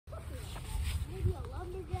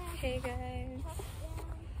Hey guys,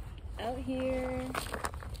 out here,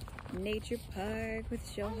 nature park with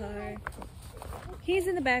Shohar. He's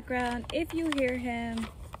in the background. If you hear him,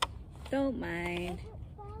 don't mind.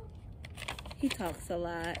 He talks a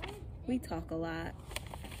lot. We talk a lot.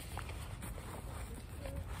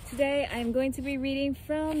 Today I'm going to be reading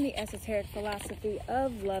from the Esoteric Philosophy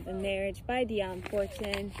of Love and Marriage by Dion.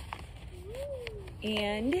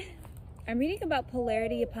 And I'm reading about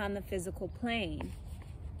polarity upon the physical plane.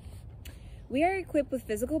 We are equipped with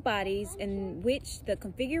physical bodies in which the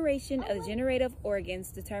configuration of the generative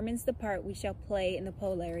organs determines the part we shall play in the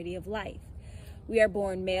polarity of life. We are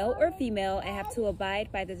born male or female and have to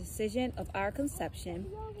abide by the decision of our conception.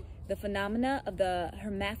 The phenomena of the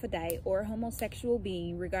hermaphrodite or homosexual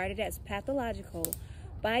being regarded as pathological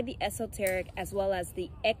by the esoteric as well as the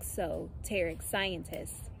exoteric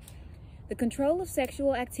scientists. The control of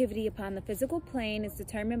sexual activity upon the physical plane is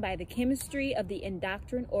determined by the chemistry of the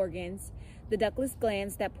endocrine organs, the ductless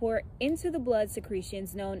glands that pour into the blood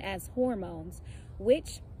secretions known as hormones,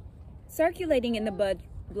 which, circulating in the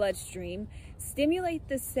bloodstream, stimulate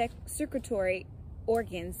the secretory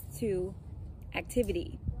organs to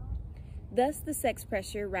activity. Thus, the sex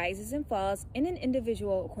pressure rises and falls in an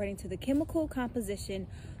individual according to the chemical composition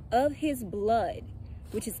of his blood,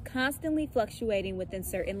 which is constantly fluctuating within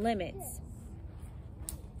certain limits.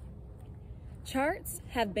 Charts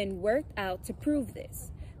have been worked out to prove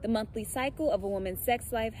this. The monthly cycle of a woman's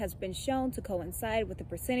sex life has been shown to coincide with the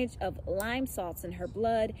percentage of lime salts in her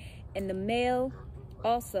blood. In the male,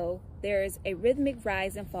 also, there is a rhythmic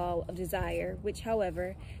rise and fall of desire, which,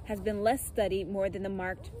 however, has been less studied more than the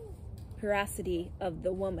marked porosity of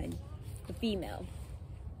the woman, the female.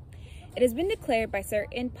 It has been declared by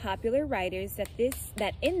certain popular writers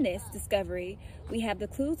that in this discovery we have the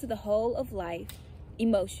clue to the whole of life,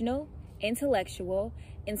 emotional, intellectual,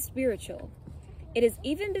 and spiritual. It has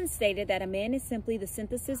even been stated that a man is simply the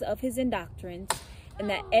synthesis of his endocrines, and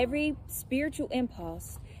that every spiritual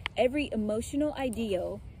impulse, every emotional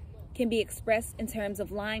ideal can be expressed in terms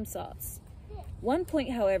of lime salts. One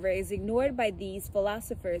point, however, is ignored by these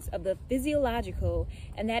philosophers of the physiological,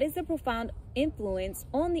 and that is the profound influence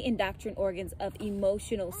on the endocrine organs of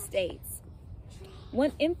emotional states.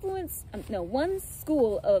 One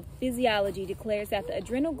school of physiology declares that the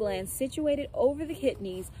adrenal glands situated over the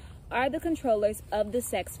kidneys are the controllers of the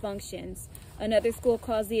sex functions. Another school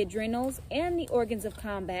calls the adrenals and the organs of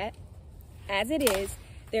combat. As it is,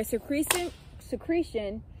 their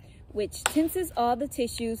secretion which tenses all the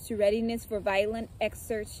tissues to readiness for violent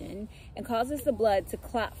exertion and causes the blood to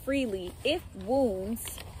clot freely if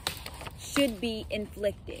wounds should be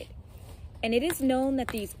inflicted. And it is known that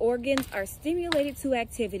these organs are stimulated to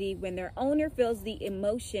activity when their owner feels the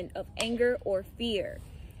emotion of anger or fear.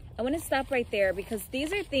 I want to stop right there because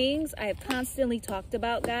these are things I have constantly talked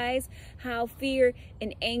about, guys, how fear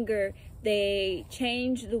and anger, they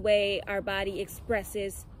change the way our body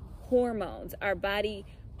expresses hormones. Our body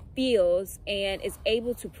feels and is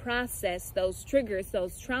able to process those triggers,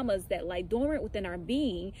 those traumas that lie dormant within our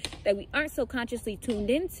being that we aren't so consciously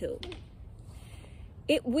tuned into.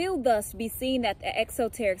 It will thus be seen that the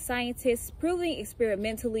exoteric scientists proving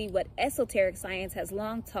experimentally what esoteric science has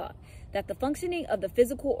long taught, that the functioning of the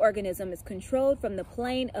physical organism is controlled from the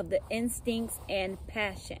plane of the instincts and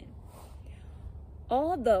passion.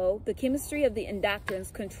 Although the chemistry of the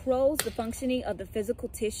endocrines controls the functioning of the physical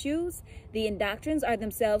tissues, the endocrines are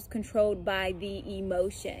themselves controlled by the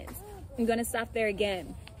emotions. I'm going to stop there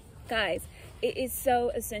again. Guys, it is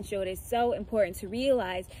so essential, it is so important to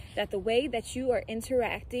realize that the way that you are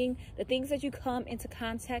interacting, the things that you come into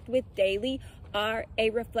contact with daily are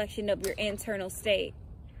a reflection of your internal state.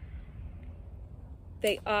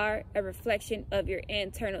 They are a reflection of your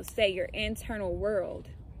internal state, your internal world.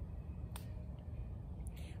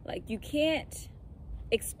 Like, you can't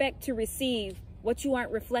expect to receive what you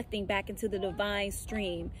aren't reflecting back into the divine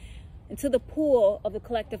stream, into the pool of the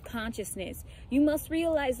collective consciousness. You must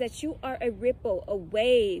realize that you are a ripple, a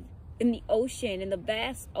wave in the ocean, in the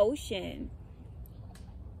vast ocean.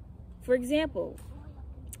 For example,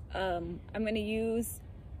 I'm going to use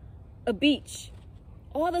a beach.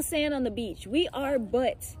 All the sand on the beach. We are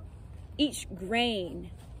but each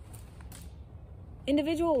grain.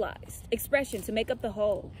 Individualized expression to make up the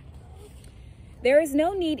whole. There is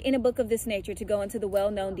no need in a book of this nature to go into the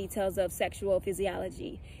well-known details of sexual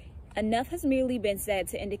physiology. Enough has merely been said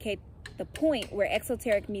to indicate the point where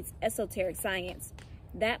exoteric meets esoteric science.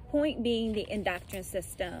 That point being the endocrine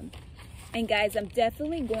system. And guys, I'm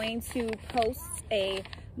definitely going to post a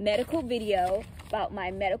medical video about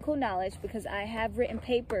my medical knowledge because I have written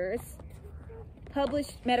papers,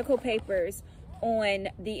 published medical papers on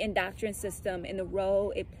the endocrine system and the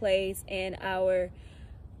role it plays in our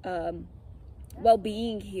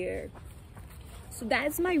well-being here. So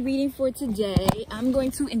that's my reading for today. I'm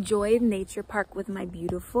going to enjoy nature park with my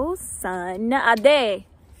beautiful son, Ade.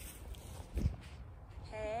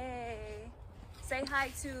 Hey, say hi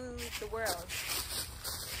to the world.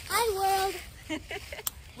 Hi, world.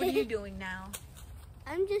 What are you doing now?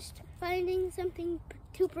 I'm just finding something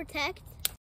to protect.